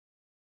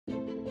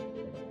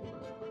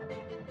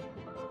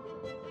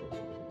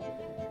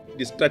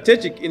The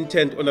strategic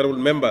intent, honorable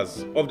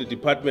members of the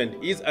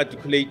department, is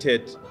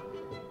articulated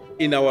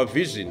in our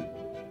vision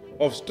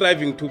of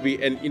striving to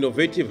be an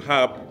innovative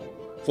hub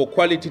for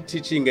quality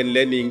teaching and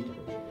learning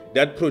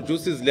that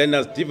produces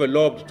learners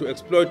developed to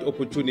exploit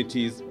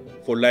opportunities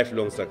for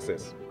lifelong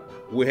success.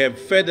 We have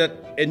further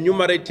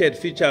enumerated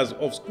features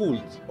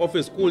of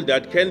a school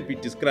that can be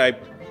described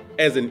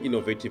as an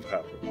innovative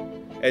hub.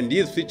 And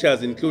these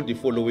features include the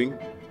following: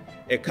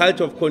 a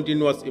culture of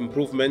continuous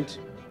improvement,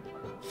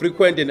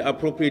 frequent and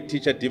appropriate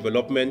teacher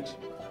development,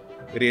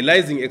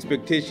 realizing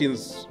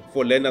expectations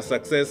for learner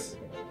success,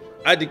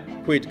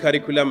 adequate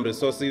curriculum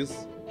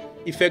resources,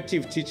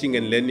 effective teaching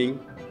and learning,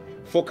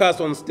 focus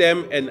on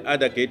STEM and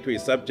other gateway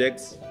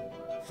subjects,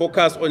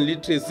 focus on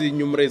literacy,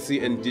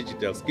 numeracy, and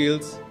digital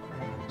skills,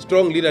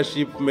 strong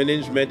leadership,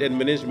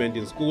 management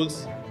in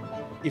schools,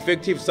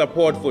 effective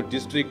support for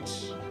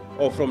district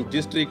or from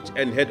district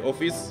and head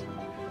office,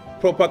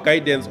 proper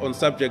guidance on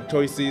subject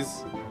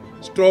choices,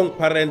 strong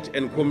parent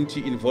and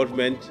community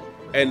involvement,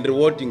 and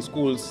rewarding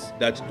schools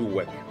that do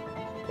work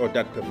or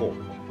that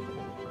perform.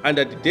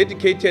 Under the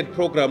dedicated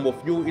program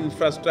of new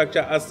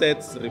infrastructure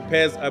assets,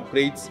 repairs,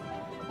 upgrades,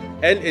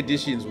 and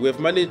additions, we have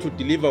managed to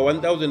deliver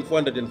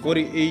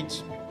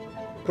 1,448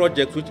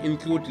 projects, which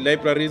include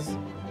libraries,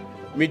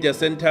 media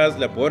centers,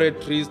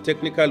 laboratories,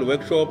 technical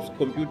workshops,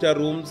 computer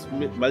rooms,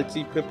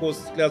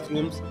 multi-purpose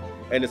classrooms,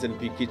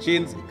 NSNP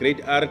kitchens,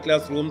 grade R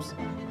classrooms,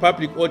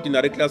 public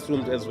ordinary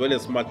classrooms, as well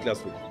as smart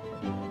classrooms.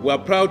 We are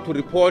proud to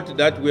report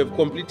that we have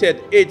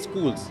completed 8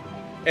 schools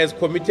as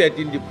committed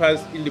in the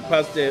past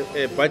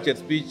budget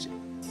speech.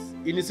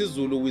 In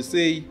isiZulu we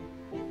say,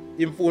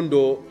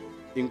 imfundo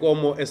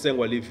inkomo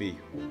esengwa liviyo.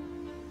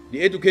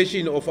 The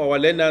education of our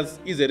learners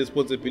is a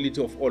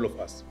responsibility of all of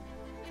us.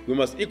 We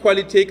must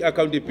equally take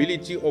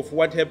accountability of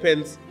what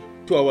happens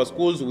to our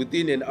schools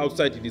within and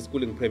outside the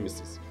schooling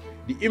premises.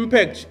 The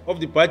impact of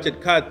the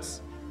budget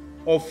cuts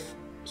of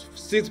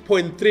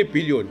 6.3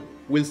 billion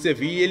will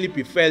severely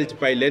be felt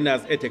by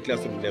learners at a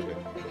classroom level.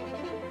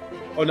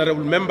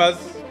 Honorable members,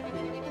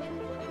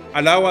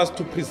 allow us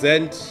to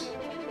present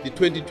the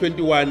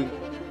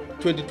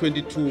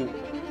 2021-2022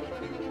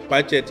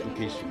 budget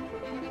allocation.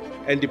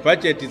 And the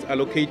budget is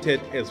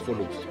allocated as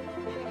follows.